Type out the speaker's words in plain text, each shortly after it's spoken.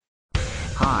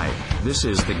Hi, this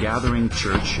is The Gathering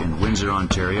Church in Windsor,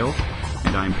 Ontario,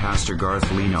 and I'm Pastor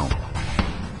Garth Leno.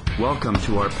 Welcome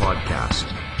to our podcast.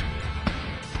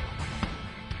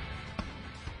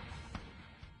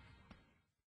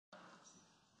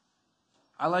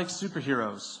 I like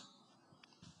superheroes.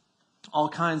 All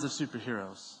kinds of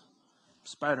superheroes.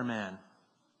 Spider-Man.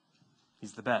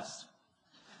 He's the best.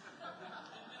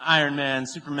 Iron Man,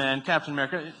 Superman, Captain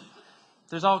America.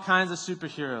 There's all kinds of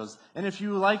superheroes. And if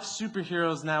you like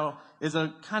superheroes, now is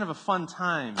a kind of a fun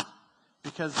time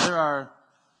because there are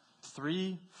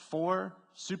 3, 4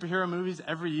 superhero movies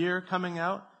every year coming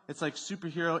out. It's like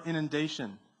superhero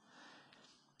inundation.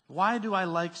 Why do I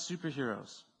like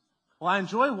superheroes? Well, I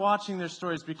enjoy watching their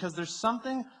stories because there's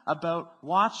something about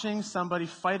watching somebody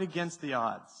fight against the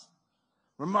odds.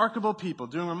 Remarkable people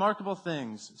doing remarkable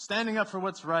things, standing up for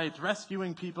what's right,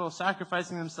 rescuing people,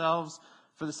 sacrificing themselves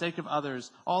for the sake of others,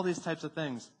 all these types of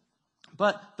things.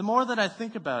 But the more that I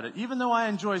think about it, even though I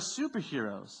enjoy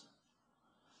superheroes,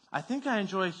 I think I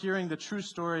enjoy hearing the true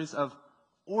stories of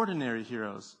ordinary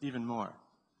heroes even more.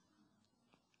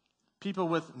 People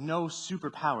with no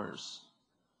superpowers,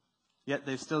 yet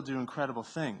they still do incredible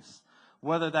things.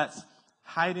 Whether that's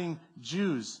hiding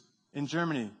Jews in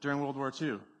Germany during World War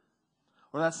II,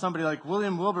 or that's somebody like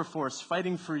William Wilberforce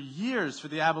fighting for years for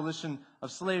the abolition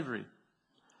of slavery,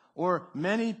 or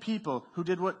many people who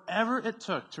did whatever it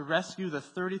took to rescue the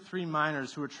 33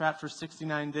 miners who were trapped for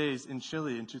 69 days in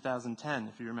Chile in 2010,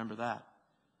 if you remember that.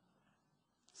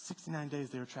 69 days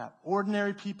they were trapped.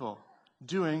 Ordinary people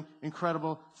doing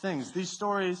incredible things. These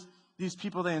stories, these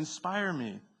people, they inspire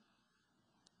me.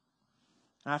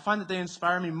 And I find that they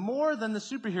inspire me more than the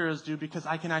superheroes do because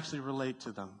I can actually relate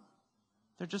to them.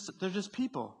 They're just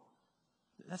people.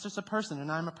 That's just a person, and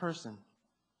I'm a person.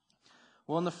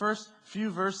 Well, in the first few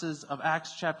verses of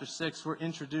Acts chapter 6, we're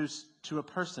introduced to a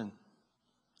person.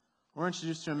 We're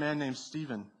introduced to a man named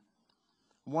Stephen,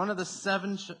 one of the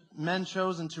 7 men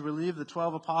chosen to relieve the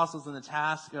 12 apostles in the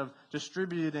task of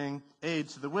distributing aid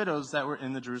to the widows that were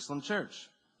in the Jerusalem church.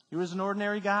 He was an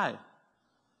ordinary guy.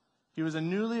 He was a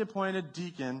newly appointed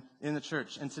deacon in the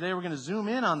church. And today we're going to zoom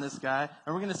in on this guy,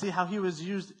 and we're going to see how he was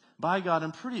used by God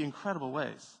in pretty incredible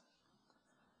ways.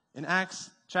 In Acts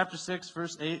chapter 6,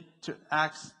 verse 8 to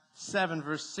Acts 7,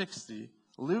 verse 60,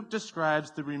 Luke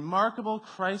describes the remarkable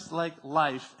Christ-like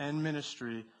life and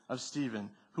ministry of Stephen,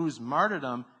 whose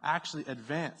martyrdom actually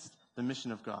advanced the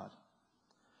mission of God.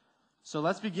 So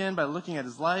let's begin by looking at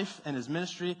his life and his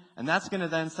ministry, and that's going to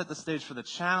then set the stage for the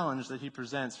challenge that he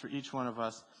presents for each one of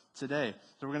us today.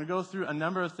 So we're going to go through a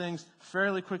number of things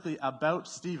fairly quickly about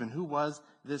Stephen. Who was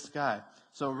this guy?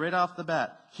 So right off the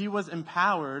bat, he was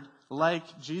empowered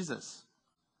like Jesus.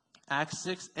 Acts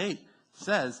 6:8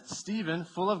 says, Stephen,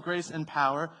 full of grace and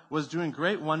power, was doing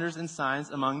great wonders and signs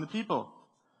among the people.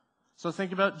 So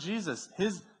think about Jesus,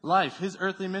 his life, his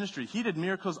earthly ministry. He did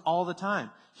miracles all the time,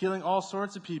 healing all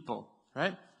sorts of people,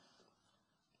 right?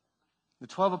 The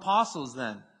 12 apostles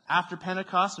then, after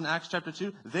Pentecost in Acts chapter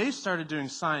 2, they started doing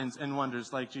signs and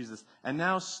wonders like Jesus. And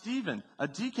now Stephen, a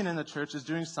deacon in the church, is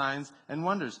doing signs and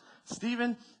wonders.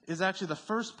 Stephen is actually the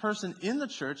first person in the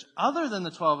church, other than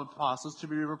the 12 apostles, to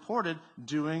be reported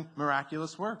doing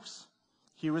miraculous works.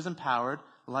 He was empowered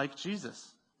like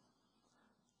Jesus.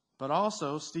 But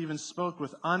also, Stephen spoke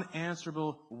with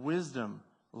unanswerable wisdom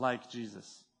like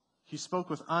Jesus. He spoke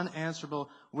with unanswerable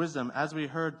wisdom. As we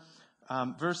heard,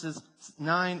 verses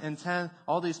 9 and 10,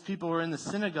 all these people were in the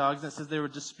synagogues, and it says they were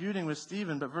disputing with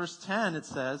Stephen. But verse 10, it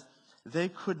says, they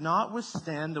could not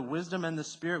withstand the wisdom and the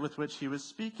spirit with which he was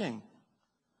speaking.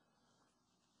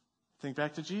 Think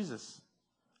back to Jesus.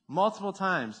 Multiple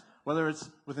times, whether it's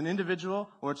with an individual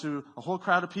or to a whole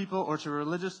crowd of people or to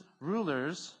religious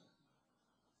rulers,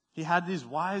 he had these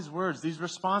wise words, these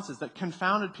responses that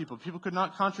confounded people. People could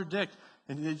not contradict,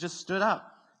 and they just stood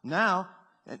up. Now,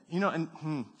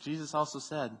 Jesus also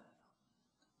said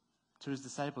to his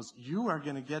disciples, you are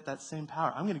going to get that same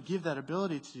power. I'm going to give that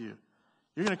ability to you.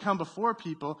 You're going to come before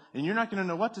people, and you're not going to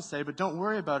know what to say, but don't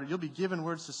worry about it. You'll be given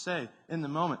words to say in the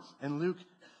moment. In Luke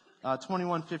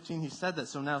 21:15, he said that.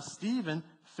 So now Stephen,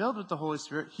 filled with the Holy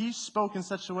Spirit, he spoke in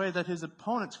such a way that his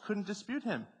opponents couldn't dispute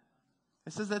him.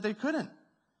 It says that they couldn't.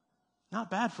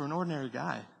 Not bad for an ordinary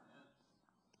guy.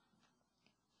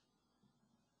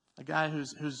 A guy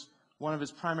who's one of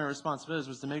his primary responsibilities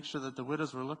was to make sure that the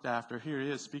widows were looked after. Here he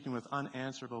is speaking with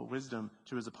unanswerable wisdom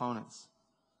to his opponents.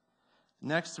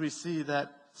 Next, we see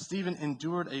that Stephen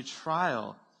endured a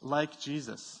trial like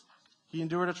Jesus. He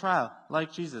endured a trial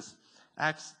like Jesus.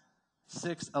 Acts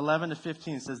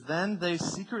 6:11-15 says, then they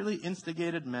secretly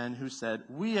instigated men who said,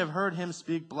 we have heard him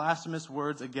speak blasphemous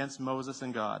words against Moses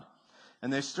and God.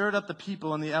 And they stirred up the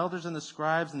people and the elders and the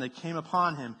scribes, and they came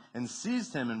upon him and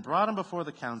seized him and brought him before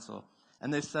the council.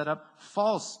 And they set up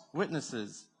false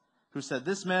witnesses who said,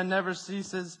 "This man never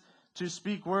ceases to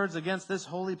speak words against this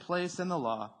holy place and the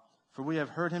law. For we have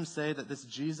heard him say that this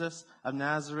Jesus of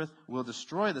Nazareth will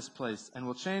destroy this place and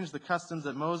will change the customs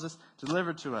that Moses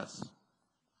delivered to us."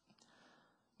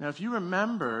 Now, if you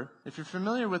remember, if you're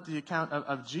familiar with the account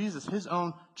of Jesus, his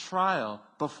own trial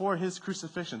before his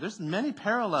crucifixion, there's many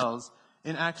parallels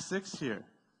in Acts 6 here.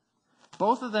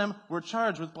 Both of them were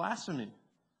charged with blasphemy.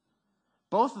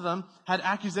 Both of them had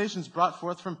accusations brought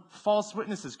forth from false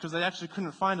witnesses because they actually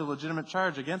couldn't find a legitimate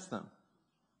charge against them.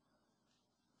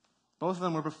 Both of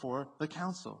them were before the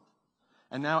council.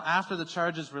 And now, after the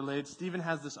charges were laid, Stephen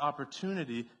has this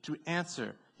opportunity to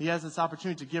answer. He has this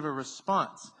opportunity to give a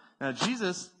response. Now,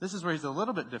 Jesus, this is where he's a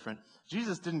little bit different.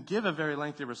 Jesus didn't give a very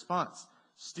lengthy response.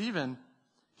 Stephen,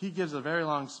 he gives a very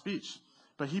long speech.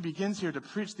 But he begins here to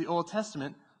preach the Old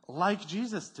Testament like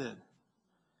Jesus did.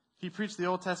 He preached the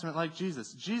Old Testament like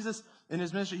Jesus. Jesus, in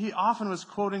his ministry, he often was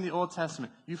quoting the Old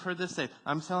Testament. You've heard this say,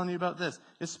 "I'm telling you about this."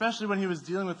 Especially when he was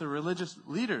dealing with the religious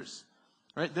leaders.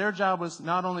 Right? Their job was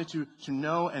not only to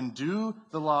know and do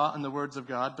the law and the words of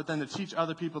God, but then to teach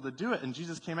other people to do it. And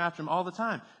Jesus came after him all the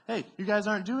time. "Hey, you guys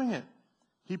aren't doing it."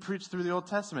 He preached through the Old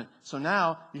Testament. So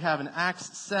now you have in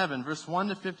Acts 7, verse 1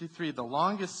 to 53, the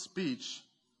longest speech.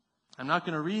 I'm not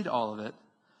going to read all of it,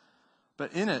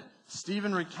 but in it,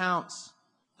 Stephen recounts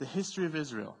the history of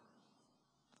Israel,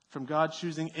 from God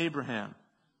choosing Abraham,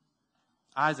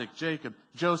 Isaac, Jacob,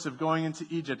 Joseph going into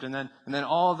Egypt, and then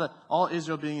all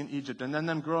Israel being in Egypt, and then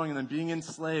them growing and then being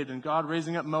enslaved, and God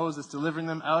raising up Moses, delivering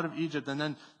them out of Egypt, and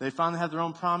then they finally have their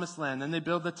own promised land. Then they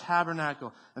build the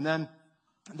tabernacle, and then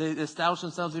they establish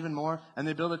themselves even more, and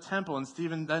they build a temple. And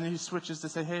Stephen, then he switches to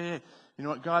say, hey, you know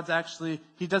what, God's actually,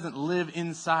 he doesn't live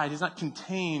inside. He's not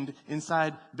contained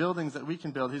inside buildings that we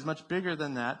can build. He's much bigger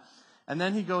than that. And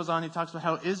then he goes on, he talks about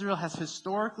how Israel has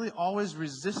historically always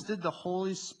resisted the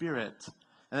Holy Spirit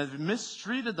and has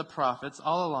mistreated the prophets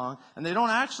all along, and they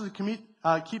don't actually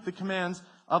keep the commands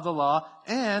of the law,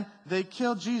 and they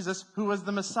killed Jesus, who was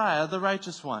the Messiah, the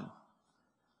righteous one.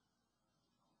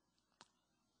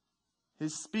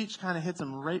 His speech kind of hits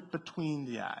him right between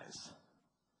the eyes.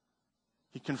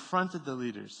 He confronted the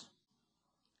leaders,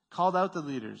 called out the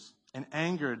leaders, and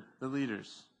angered the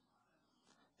leaders.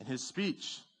 And his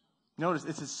speech, notice,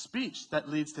 it's his speech that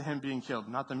leads to him being killed,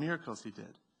 not the miracles he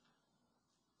did.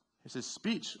 It's his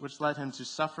speech which led him to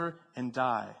suffer and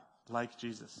die like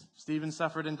Jesus. Stephen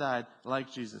suffered and died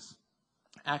like Jesus.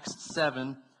 Acts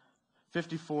 7,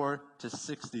 54 to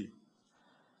 60.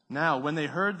 Now, when they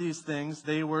heard these things,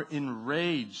 they were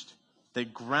enraged. They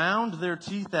ground their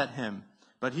teeth at him.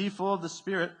 But he, full of the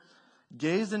Spirit,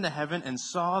 gazed into heaven and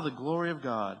saw the glory of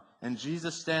God, and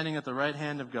Jesus standing at the right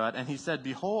hand of God. And he said,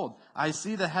 "Behold, I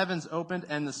see the heavens opened,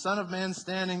 and the Son of Man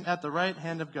standing at the right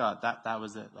hand of God." That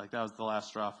was it. That was the last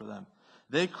straw for them.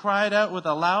 They cried out with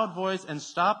a loud voice and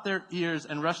stopped their ears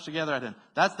and rushed together at him.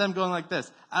 That's them going like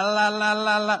this. "Ah, la, la,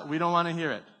 la, la." We don't want to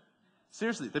hear it.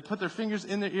 Seriously, they put their fingers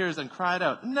in their ears and cried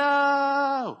out,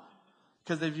 "No!"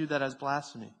 Because they viewed that as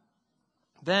blasphemy.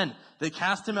 Then they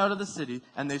cast him out of the city,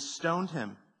 and they stoned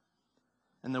him.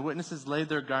 And the witnesses laid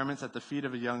their garments at the feet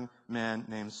of a young man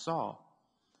named Saul.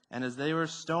 And as they were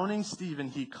stoning Stephen,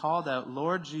 he called out,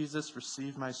 "Lord Jesus,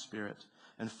 receive my spirit."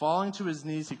 And falling to his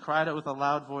knees, he cried out with a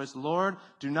loud voice, "Lord,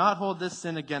 do not hold this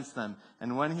sin against them."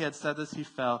 And when he had said this, he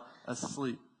fell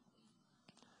asleep.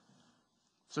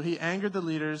 So he angered the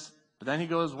leaders, but then he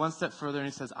goes one step further and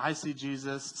he says, "I see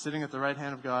Jesus sitting at the right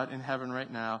hand of God in heaven right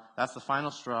now. That's the final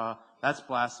straw. That's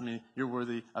blasphemy. You're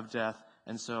worthy of death."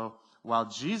 And so while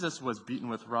Jesus was beaten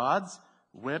with rods,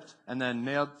 whipped, and then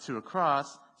nailed to a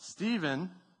cross,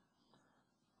 Stephen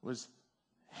was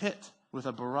hit with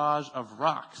a barrage of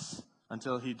rocks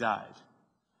until he died.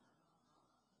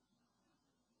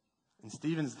 And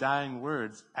Stephen's dying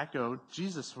words echoed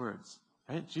Jesus' words.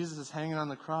 Right? Jesus is hanging on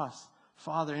the cross.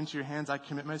 "Father, into your hands I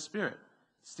commit my spirit."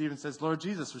 Stephen says, "Lord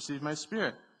Jesus, receive my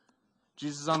spirit."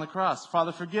 Jesus is on the cross.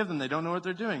 "Father, forgive them. They don't know what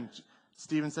they're doing."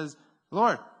 Stephen says,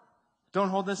 "Lord, don't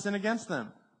hold this sin against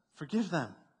them. Forgive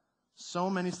them." So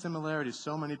many similarities,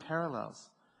 so many parallels.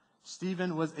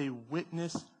 Stephen was a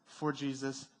witness for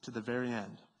Jesus to the very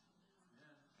end.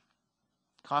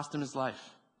 Cost him his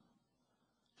life.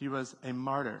 He was a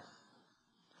martyr.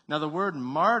 Now, the word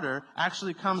martyr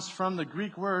actually comes from the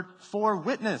Greek word for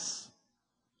witness.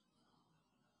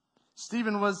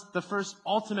 Stephen was the first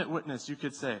ultimate witness, you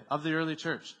could say, of the early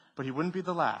church, but he wouldn't be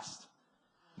the last.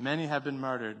 Many have been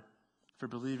martyred for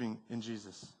believing in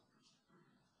Jesus.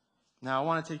 Now, I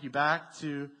want to take you back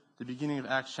to the beginning of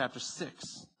Acts chapter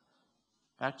 6.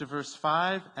 back to verse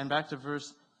 5 and back to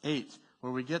verse 8,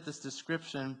 where we get this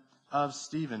description of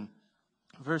Stephen.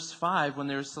 Verse 5, when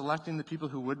they were selecting the people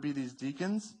who would be these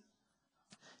deacons,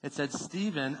 it said,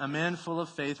 Stephen, a man full of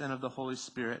faith and of the Holy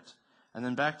Spirit. And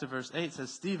then back to verse 8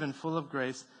 says, Stephen, full of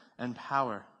grace and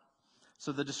power.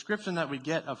 So the description that we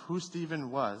get of who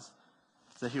Stephen was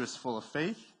is that he was full of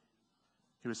faith,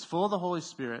 he was full of the Holy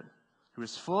Spirit, he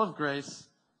was full of grace,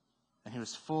 and he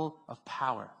was full of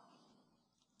power.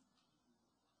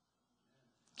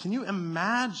 Can you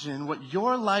imagine what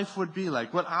your life would be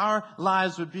like, what our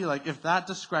lives would be like if that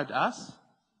described us?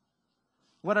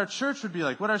 What our church would be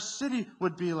like, what our city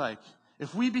would be like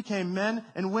if we became men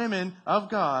and women of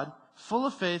God, full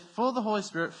of faith, full of the Holy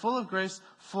Spirit, full of grace,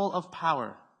 full of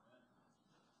power.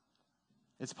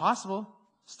 It's possible.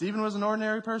 Stephen was an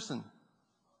ordinary person.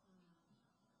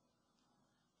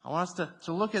 I want us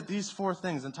to look at these four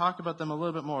things and talk about them a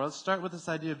little bit more. Let's start with this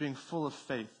idea of being full of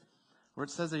faith, where it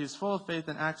says that he's full of faith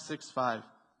in Acts 6:5.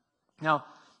 Now,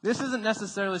 this isn't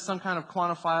necessarily some kind of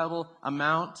quantifiable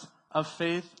amount of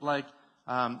faith, like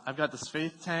I've got this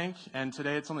faith tank, and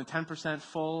today it's only 10%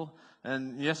 full,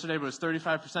 and yesterday it was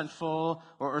 35% full,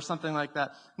 or something like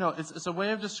that. No, it's a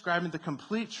way of describing the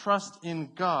complete trust in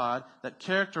God that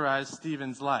characterized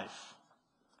Stephen's life.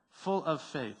 Full of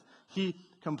faith. He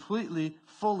completely,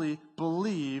 fully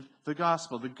believed the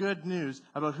gospel, the good news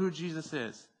about who Jesus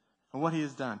is and what he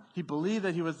has done. He believed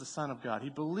that he was the Son of God. He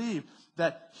believed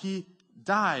that he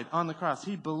died on the cross.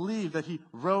 He believed that he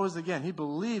rose again. He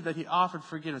believed that he offered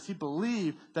forgiveness. He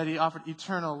believed that he offered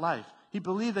eternal life. He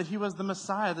believed that he was the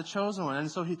Messiah, the chosen one. And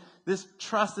so this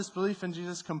trust, this belief in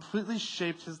Jesus completely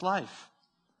shaped his life.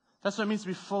 That's what it means to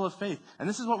be full of faith. And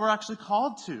this is what we're actually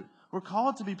called to. We're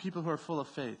called to be people who are full of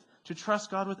faith, to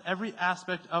trust God with every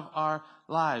aspect of our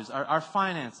lives, our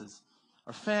finances,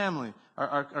 our family,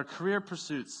 our career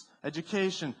pursuits,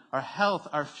 education, our health,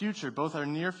 our future, both our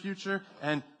near future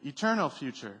and eternal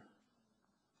future.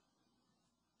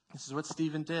 This is what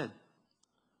Stephen did.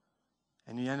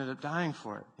 And he ended up dying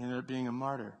for it. He ended up being a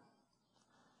martyr.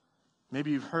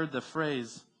 Maybe you've heard the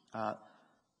phrase,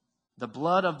 the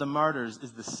blood of the martyrs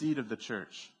is the seed of the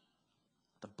church.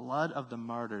 The blood of the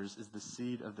martyrs is the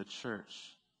seed of the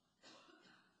church.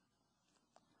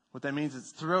 What that means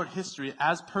is throughout history,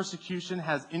 as persecution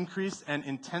has increased and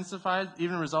intensified,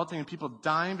 even resulting in people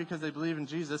dying because they believe in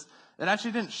Jesus, it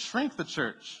actually didn't shrink the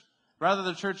church. Rather,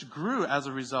 the church grew as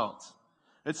a result.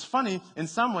 It's funny, in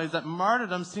some ways, that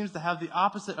martyrdom seems to have the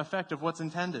opposite effect of what's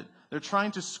intended. They're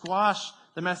trying to squash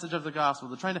the message of the gospel.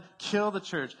 They're trying to kill the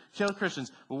church, kill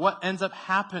Christians. But what ends up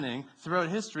happening throughout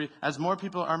history, as more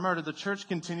people are murdered, the church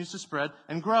continues to spread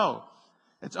and grow.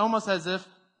 It's almost as if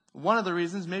one of the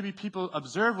reasons, maybe people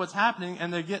observe what's happening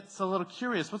and they get a little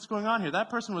curious. What's going on here? That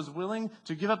person was willing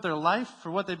to give up their life for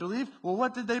what they believe. Well,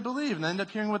 what did they believe? And they end up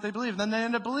hearing what they believe. And then they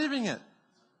end up believing it.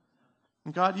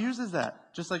 And God uses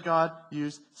that, just like God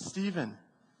used Stephen.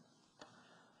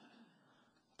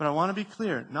 But I want to be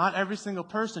clear. Not every single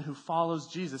person who follows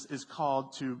Jesus is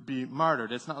called to be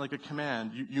martyred. It's not like a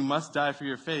command. You must die for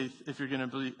your faith if you're going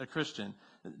to be a Christian.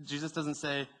 Jesus doesn't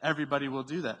say everybody will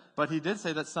do that. But he did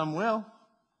say that some will.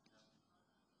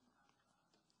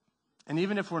 And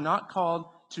even if we're not called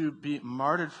to be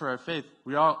martyred for our faith,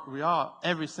 we all,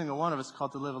 every single one of us,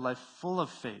 called to live a life full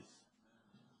of faith.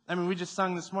 I mean, we just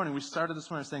sung this morning. We started this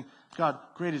morning saying, God,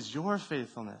 great is your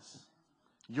faithfulness.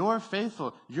 You're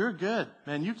faithful. You're good.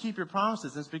 Man, you keep your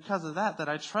promises. And it's because of that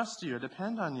I trust you. I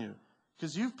depend on you.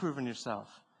 Because you've proven yourself.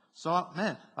 So,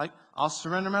 man, I'll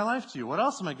surrender my life to you. What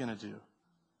else am I going to do?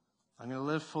 I'm going to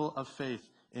live full of faith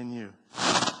in you.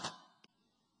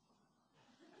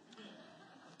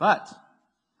 But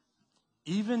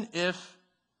even if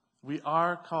we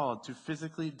are called to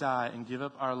physically die and give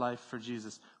up our life for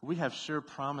Jesus, we have sure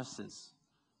promises.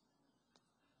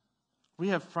 We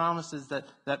have promises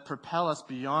that propel us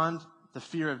beyond the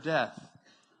fear of death.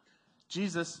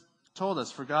 Jesus told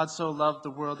us, for God so loved the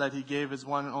world that he gave his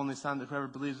one and only Son, that whoever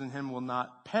believes in him will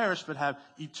not perish but have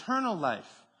eternal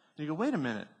life. And you go, wait a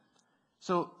minute.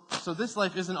 So this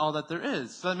life isn't all that there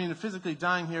is. So that means physically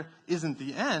dying here isn't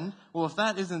the end. Well, if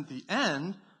that isn't the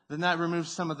end, then that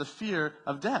removes some of the fear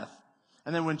of death.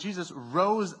 And then when Jesus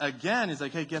rose again, he's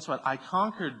like, hey, guess what? I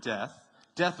conquered death.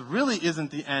 Death really isn't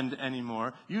the end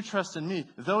anymore. You trust in me.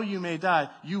 Though you may die,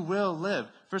 you will live.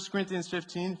 1 Corinthians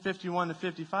 15, 51 to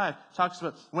 55 talks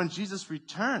about when Jesus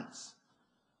returns,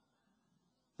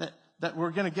 that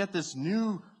we're going to get this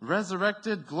new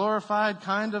resurrected, glorified,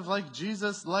 kind of like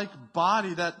Jesus-like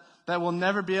body that will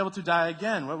never be able to die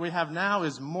again. What we have now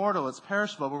is mortal, it's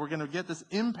perishable, but we're going to get this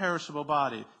imperishable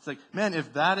body. It's like, man,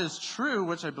 if that is true,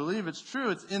 which I believe it's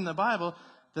true, it's in the Bible,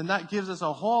 then that gives us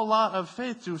a whole lot of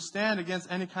faith to stand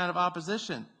against any kind of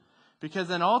opposition. Because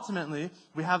then ultimately,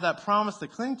 we have that promise to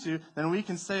cling to, then we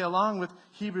can say along with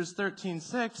Hebrews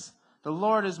 13:6, the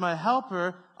Lord is my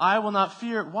helper, I will not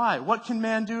fear. Why? What can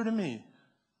man do to me?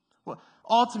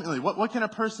 Ultimately, what can a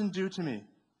person do to me?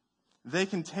 They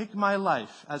can take my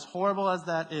life, as horrible as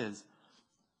that is.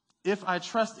 If I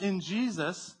trust in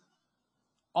Jesus,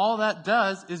 all that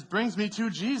does is brings me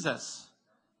to Jesus.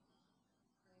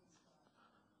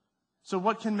 So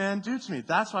what can man do to me?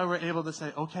 That's why we're able to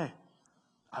say, okay,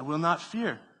 I will not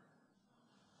fear.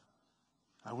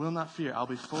 I will not fear. I'll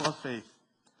be full of faith.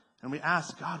 And we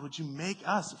ask, God, would you make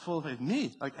us full of faith?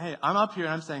 Me. Like, hey, I'm up here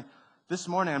and I'm saying, this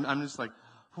morning I'm just like,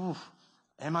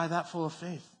 am I that full of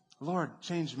faith? Lord,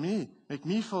 change me. Make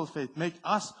me full of faith. Make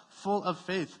us full of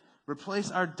faith. Replace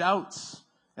our doubts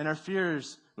and our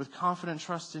fears with confident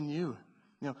trust in you.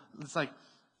 You know, it's like,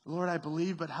 Lord, I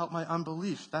believe, but help my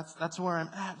unbelief. That's where I'm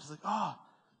at. It's like,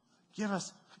 give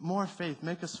us more faith.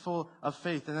 Make us full of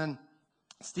faith. And then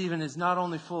Stephen is not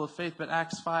only full of faith, but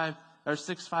Acts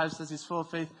 6:5 says he's full of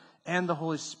faith and the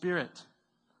Holy Spirit.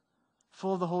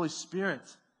 Full of the Holy Spirit.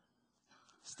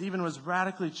 Stephen was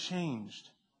radically changed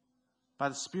by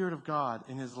the Spirit of God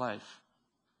in his life.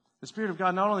 The Spirit of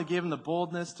God not only gave him the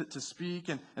boldness to speak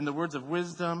and the words of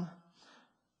wisdom,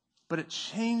 but it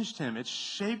changed him. It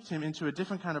shaped him into a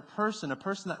different kind of person, a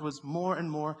person that was more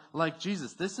and more like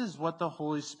Jesus. This is what the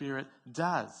Holy Spirit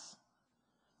does.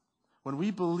 When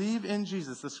we believe in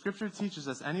Jesus, the Scripture teaches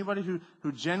us anybody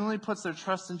who genuinely puts their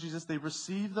trust in Jesus, they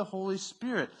receive the Holy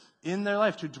Spirit in their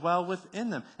life to dwell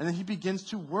within them. And then He begins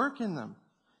to work in them,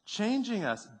 changing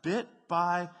us bit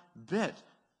by bit,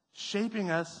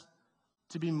 shaping us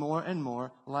to be more and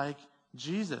more like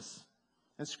Jesus.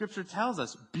 And Scripture tells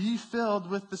us, be filled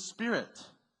with the Spirit.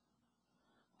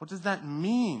 What does that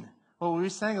mean? Well, we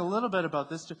sang a little bit about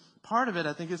this. Part of it,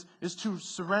 I think, is to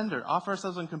surrender. Offer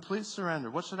ourselves in complete surrender.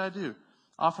 What should I do?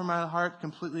 Offer my heart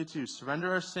completely to you.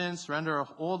 Surrender our sins, surrender our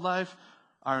old life,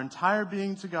 our entire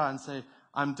being to God, and say,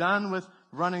 I'm done with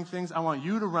running things. I want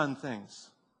you to run things.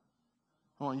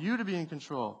 I want you to be in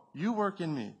control. You work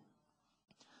in me.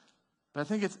 But I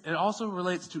think it also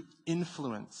relates to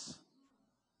influence.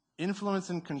 Influence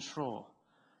and control.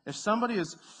 If somebody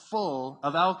is full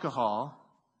of alcohol,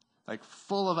 like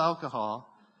full of alcohol,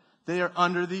 they are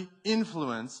under the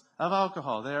influence of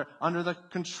alcohol. They are under the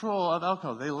control of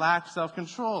alcohol. They lack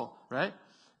self-control, right?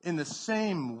 In the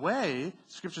same way,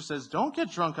 Scripture says, don't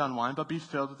get drunk on wine, but be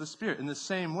filled with the Spirit. In the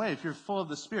same way, if you're full of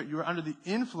the Spirit, you are under the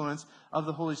influence of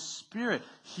the Holy Spirit.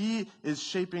 He is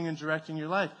shaping and directing your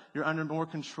life. You're under more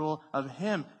control of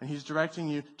Him, and He's directing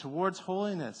you towards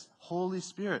holiness. Holy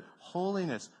Spirit,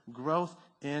 holiness, growth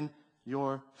in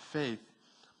your faith.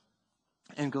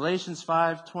 And Galatians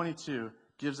 5:22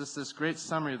 gives us this great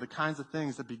summary of the kinds of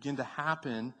things that begin to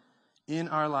happen in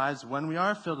our lives when we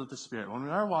are filled with the Spirit, when we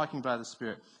are walking by the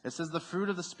Spirit. It says the fruit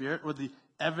of the Spirit, or the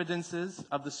evidences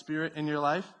of the Spirit in your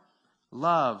life: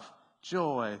 love,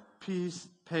 joy, peace,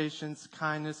 patience,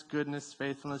 kindness, goodness,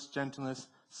 faithfulness, gentleness,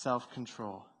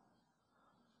 self-control.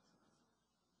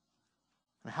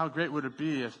 I mean, how great would it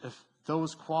be if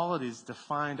those qualities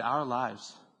defined our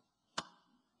lives,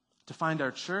 defined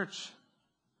our church?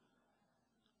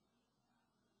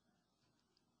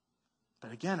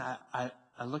 But again, I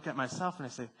look at myself and I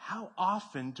say, how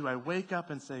often do I wake up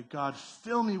and say, God,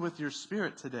 fill me with your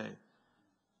Spirit today?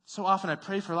 So often I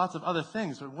pray for lots of other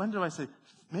things, but when do I say,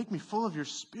 make me full of your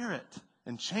Spirit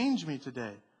and change me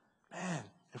today? Man,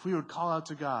 if we would call out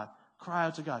to God, cry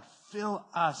out to God, fill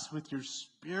us with your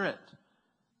Spirit.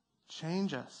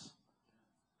 Change us.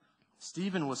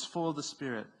 Stephen was full of the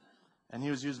Spirit, and he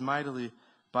was used mightily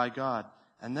by God.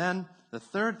 And then the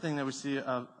third thing that we see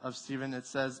of Stephen, it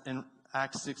says in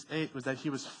Acts 6:8, was that he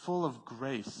was full of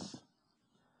grace.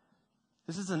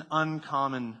 This is an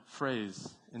uncommon phrase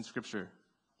in Scripture.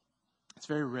 It's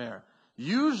very rare.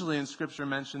 Usually in Scripture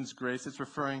mentions grace, it's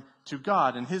referring to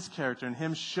God and His character and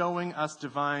Him showing us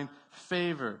divine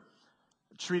favor,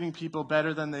 treating people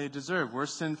better than they deserve. We're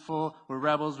sinful, we're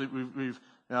rebels, we've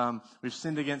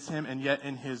sinned against Him, and yet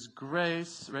in His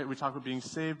grace, right? We talk about being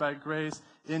saved by grace.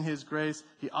 In His grace,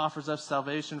 He offers us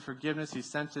salvation, forgiveness. He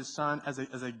sent His Son as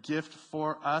a gift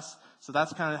for us. So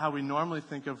that's kind of how we normally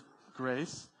think of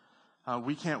grace.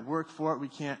 We can't work for it. We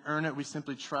can't earn it. We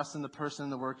simply trust in the person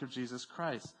and the work of Jesus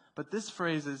Christ. But this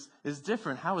phrase is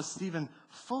different. How is Stephen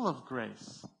full of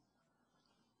grace?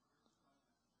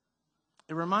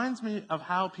 It reminds me of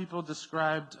how people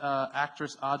described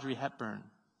actress Audrey Hepburn.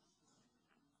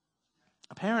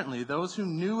 Apparently, those who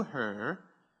knew her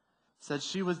said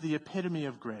she was the epitome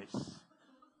of grace.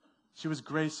 She was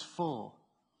graceful.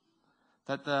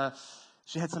 That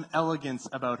She had some elegance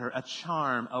about her, a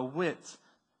charm, a wit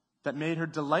that made her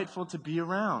delightful to be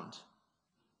around.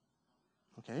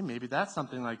 Okay, maybe that's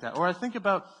something like that. Or I think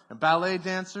about ballet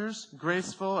dancers,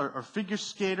 graceful, or figure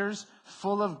skaters,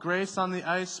 full of grace on the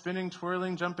ice, spinning,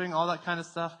 twirling, jumping, all that kind of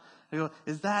stuff. I go,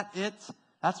 is that it?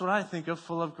 That's what I think of,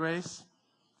 full of grace.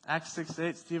 Acts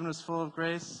 6:8, Stephen was full of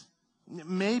grace.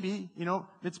 Maybe,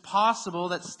 it's possible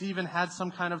that Stephen had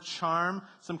some kind of charm,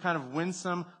 some kind of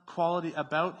winsome quality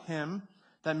about him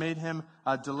that made him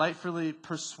delightfully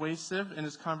persuasive in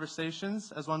his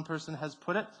conversations, as one person has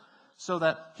put it, so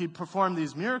that he performed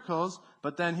these miracles,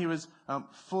 but then he was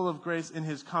full of grace in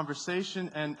his conversation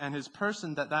and his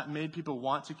person, that made people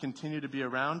want to continue to be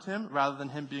around him rather than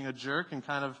him being a jerk and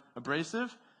kind of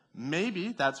abrasive. Maybe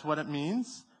that's what it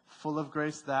means, full of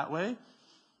grace that way.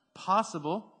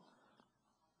 Possible.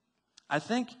 I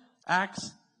think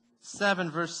Acts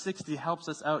 7 verse 60 helps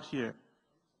us out here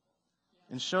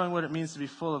in showing what it means to be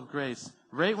full of grace.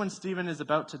 Right when Stephen is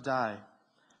about to die,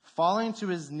 falling to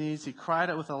his knees, he cried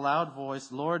out with a loud voice,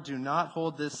 "Lord, do not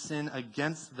hold this sin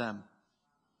against them."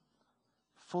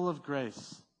 Full of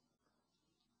grace,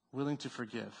 willing to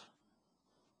forgive.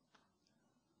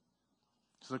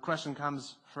 So the question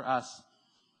comes for us,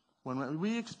 when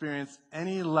we experience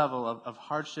any level of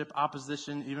hardship,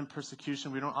 opposition, even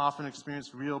persecution. We don't often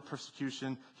experience real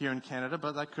persecution here in Canada,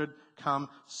 but that could come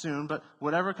soon. But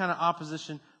whatever kind of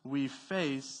opposition we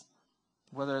face,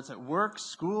 whether it's at work,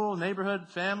 school, neighborhood,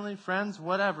 family, friends,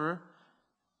 whatever,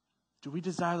 do we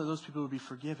desire that those people would be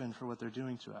forgiven for what they're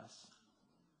doing to us?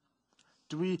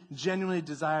 Do we genuinely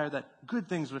desire that good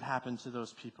things would happen to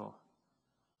those people?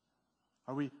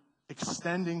 Are we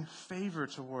extending favor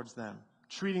towards them,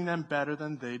 treating them better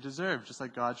than they deserve, just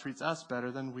like God treats us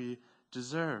better than we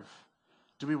deserve?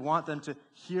 Do we want them to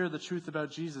hear the truth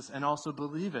about Jesus and also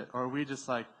believe it? Or are we just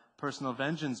like personal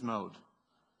vengeance mode?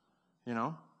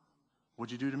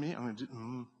 What'd you do to me? I'm going to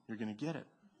do, you're going to get it.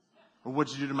 Or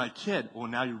what'd you do to my kid? Well,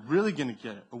 now you're really going to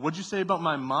get it. Or what'd you say about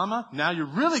my mama? Now you're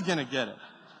really going to get it.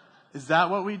 Is that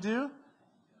what we do?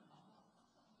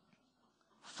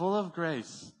 Full of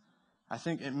grace. I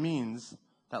think it means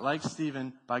that, like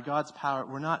Stephen, by God's power,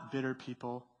 we're not bitter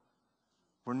people.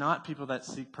 We're not people that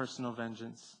seek personal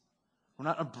vengeance. We're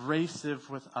not abrasive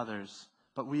with others,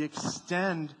 but we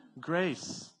extend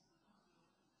grace.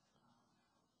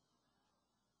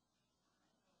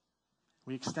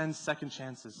 We extend second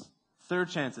chances, third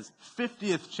chances,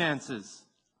 50th chances.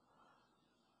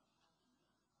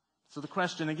 So the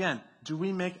question again, do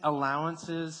we make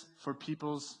allowances for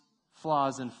people's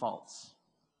flaws and faults?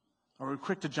 Or are we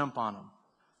quick to jump on them?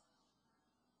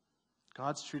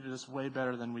 God's treated us way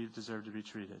better than we deserve to be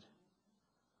treated.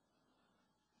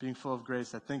 Being full of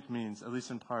grace, I think, means, at least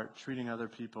in part, treating other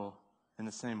people in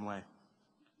the same way.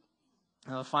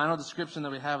 Now, the final description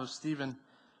that we have of Stephen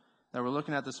that we're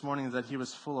looking at this morning is that he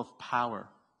was full of power.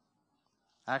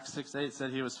 Acts 6:8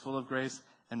 said he was full of grace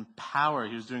and power.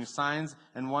 He was doing signs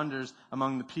and wonders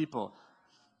among the people.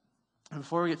 And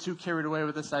before we get too carried away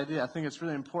with this idea, I think it's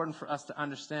really important for us to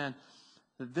understand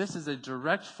that this is a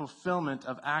direct fulfillment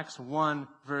of Acts 1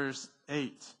 verse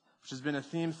 8, which has been a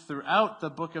theme throughout the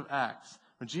book of Acts.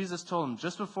 When Jesus told him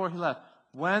just before he left,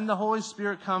 when the Holy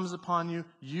Spirit comes upon you,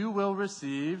 you will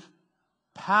receive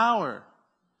power.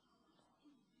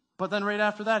 But then right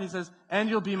after that, he says, and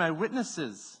you'll be my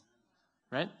witnesses.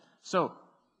 Right? So,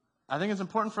 I think it's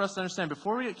important for us to understand,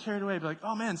 before we get carried away, be like,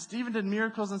 oh man, Stephen did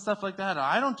miracles and stuff like that.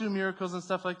 I don't do miracles and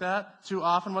stuff like that too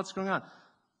often. What's going on?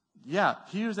 Yeah,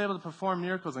 he was able to perform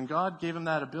miracles, and God gave him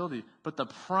that ability. But the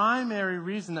primary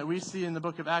reason that we see in the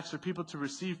book of Acts for people to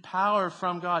receive power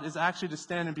from God is actually to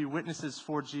stand and be witnesses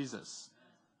for Jesus.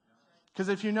 Because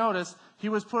if you notice, he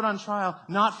was put on trial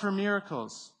not for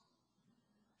miracles.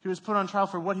 He was put on trial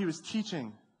for what he was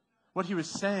teaching, what he was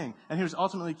saying. And he was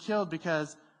ultimately killed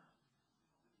because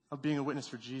of being a witness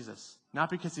for Jesus, not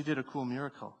because he did a cool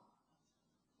miracle.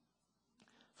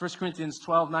 1 Corinthians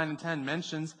 12:9 and 10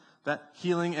 mentions that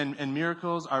healing and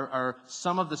miracles are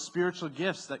some of the spiritual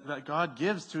gifts that God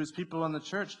gives to his people in the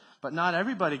church. But not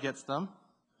everybody gets them.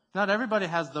 Not everybody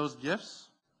has those gifts.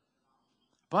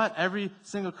 But every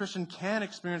single Christian can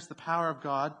experience the power of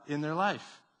God in their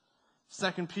life.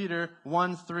 2 Peter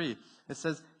 1:3, it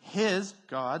says, His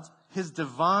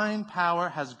divine power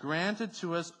has granted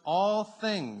to us all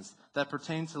things that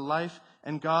pertain to life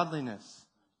and godliness.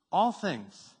 All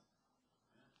things.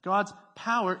 God's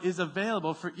power is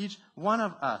available for each one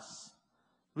of us.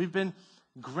 We've been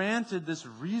granted this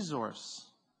resource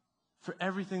for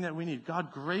everything that we need.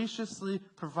 God graciously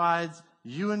provides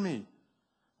you and me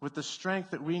with the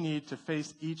strength that we need to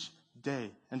face each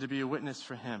day and to be a witness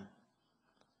for him.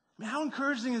 I mean, how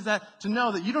encouraging is that to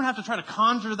know that you don't have to try to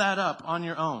conjure that up on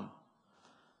your own?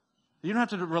 You don't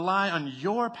have to rely on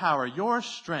your power, your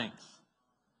strength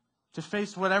to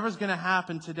face whatever's going to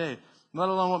happen today, let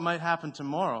alone what might happen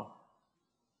tomorrow.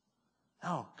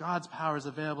 No, God's power is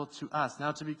available to us.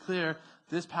 Now, to be clear,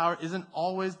 this power isn't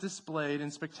always displayed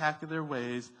in spectacular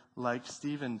ways like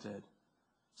Stephen did.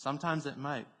 Sometimes it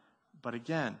might. But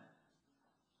again,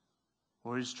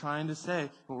 what we're trying to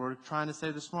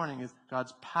say this morning is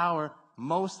God's power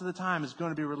most of the time is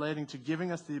going to be relating to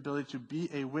giving us the ability to be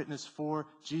a witness for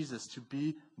Jesus, to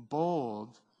be bold,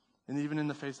 and even in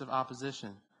the face of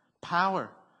opposition. Power.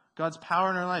 God's power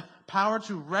in our life. Power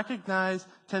to recognize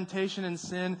temptation and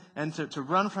sin and to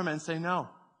run from it and say no.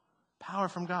 Power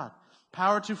from God.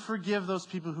 Power to forgive those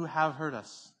people who have hurt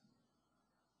us.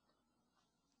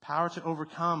 Power to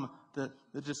overcome the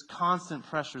just constant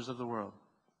pressures of the world.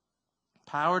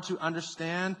 Power to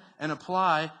understand and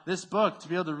apply this book, to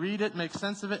be able to read it, make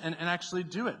sense of it, and actually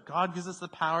do it. God gives us the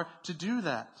power to do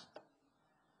that.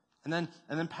 And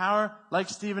then power, like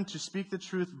Stephen, to speak the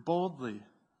truth boldly,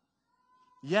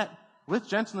 yet with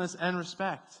gentleness and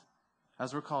respect,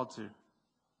 as we're called to.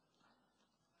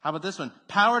 How about this one?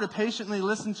 Power to patiently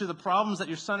listen to the problems that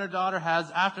your son or daughter has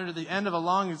after the end of a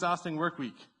long, exhausting work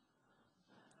week.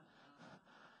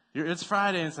 It's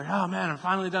Friday, and it's like, oh man, I'm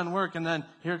finally done work, and then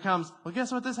here it comes. Well,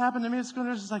 guess what? This happened to me at school.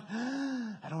 And it's just like,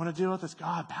 I don't want to deal with this.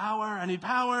 God, power. I need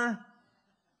power.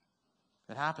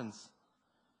 It happens.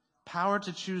 Power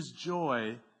to choose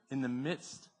joy in the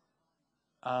midst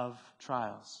of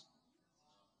trials.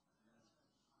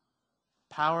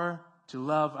 Power to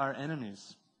love our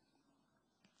enemies.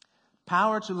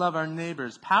 Power to love our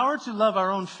neighbors. Power to love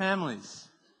our own families.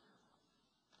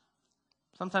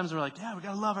 Sometimes we're like, yeah, we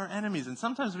got to love our enemies. And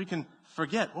sometimes we can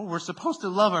forget, we're supposed to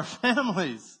love our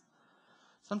families.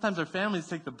 Sometimes our families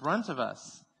take the brunt of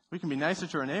us. We can be nicer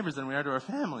to our neighbors than we are to our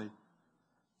family.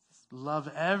 Love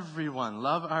everyone.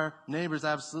 Love our neighbors,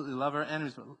 absolutely. Love our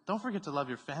enemies. But don't forget to love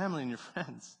your family and your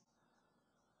friends.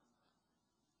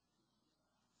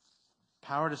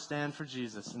 Power to stand for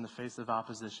Jesus in the face of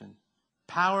opposition.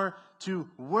 Power to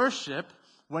worship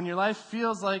when your life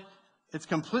feels like it's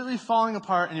completely falling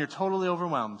apart and you're totally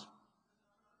overwhelmed.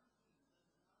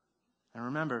 And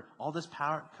remember, all this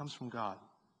power comes from God.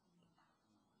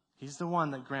 He's the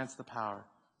one that grants the power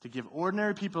to give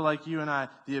ordinary people like you and I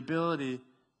the ability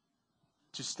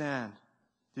to stand,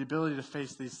 the ability to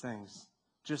face these things,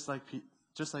 just like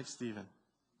Stephen.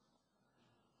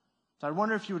 So I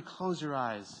wonder if you would close your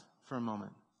eyes for a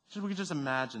moment. We could just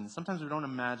imagine. Sometimes we don't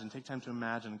imagine. Take time to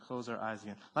imagine and close our eyes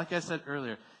again. Like I said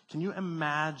earlier, can you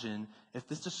imagine if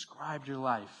this described your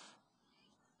life?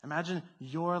 Imagine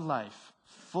your life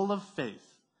full of faith,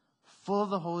 full of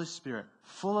the Holy Spirit,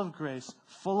 full of grace,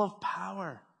 full of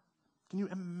power. Can you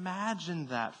imagine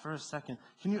that for a second?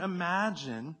 Can you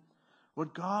imagine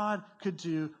what God could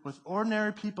do with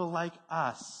ordinary people like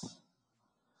us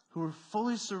who have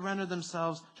fully surrendered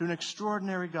themselves to an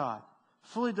extraordinary God?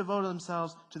 Fully devoted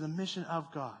themselves to the mission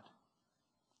of God.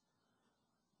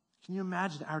 Can you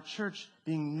imagine our church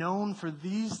being known for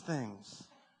these things?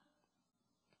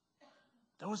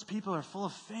 Those people are full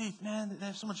of faith, man. They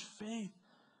have so much faith.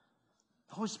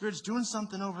 The Holy Spirit's doing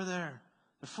something over there.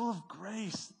 They're full of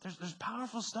grace. There's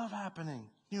powerful stuff happening.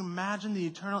 Can you imagine the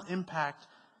eternal impact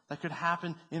that could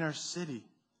happen in our city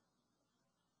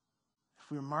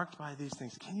if we were marked by these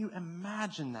things? Can you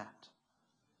imagine that?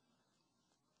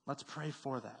 Let's pray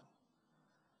for that.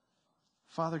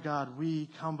 Father God, we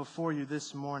come before you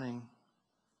this morning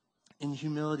in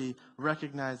humility,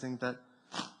 recognizing that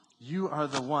you are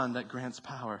the one that grants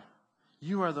power.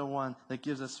 You are the one that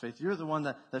gives us faith. You're the one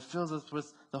that fills us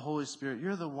with the Holy Spirit.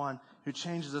 You're the one who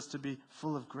changes us to be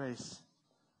full of grace.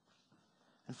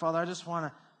 And Father, I just want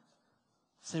to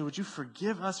say, would you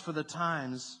forgive us for the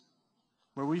times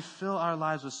where we fill our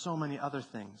lives with so many other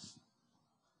things?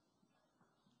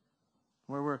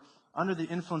 Where we're under the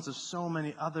influence of so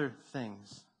many other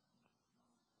things.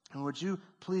 And would you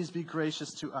please be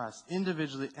gracious to us,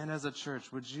 individually and as a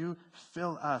church? Would you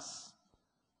fill us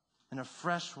in a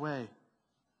fresh way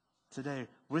today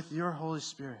with your Holy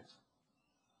Spirit?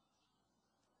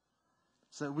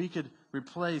 So that we could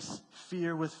replace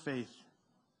fear with faith.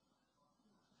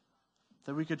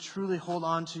 That we could truly hold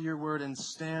on to your word and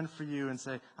stand for you and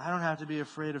say, I don't have to be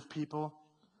afraid of people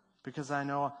because I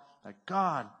know that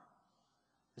God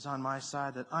is on my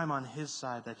side, that I'm on his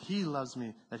side, that he loves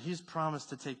me, that he's promised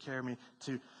to take care of me,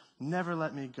 to never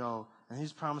let me go, and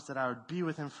he's promised that I would be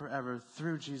with him forever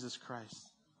through Jesus Christ.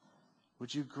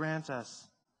 Would you grant us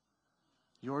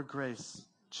your grace?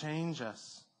 Change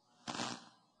us.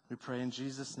 We pray in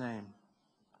Jesus' name.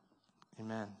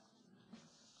 Amen.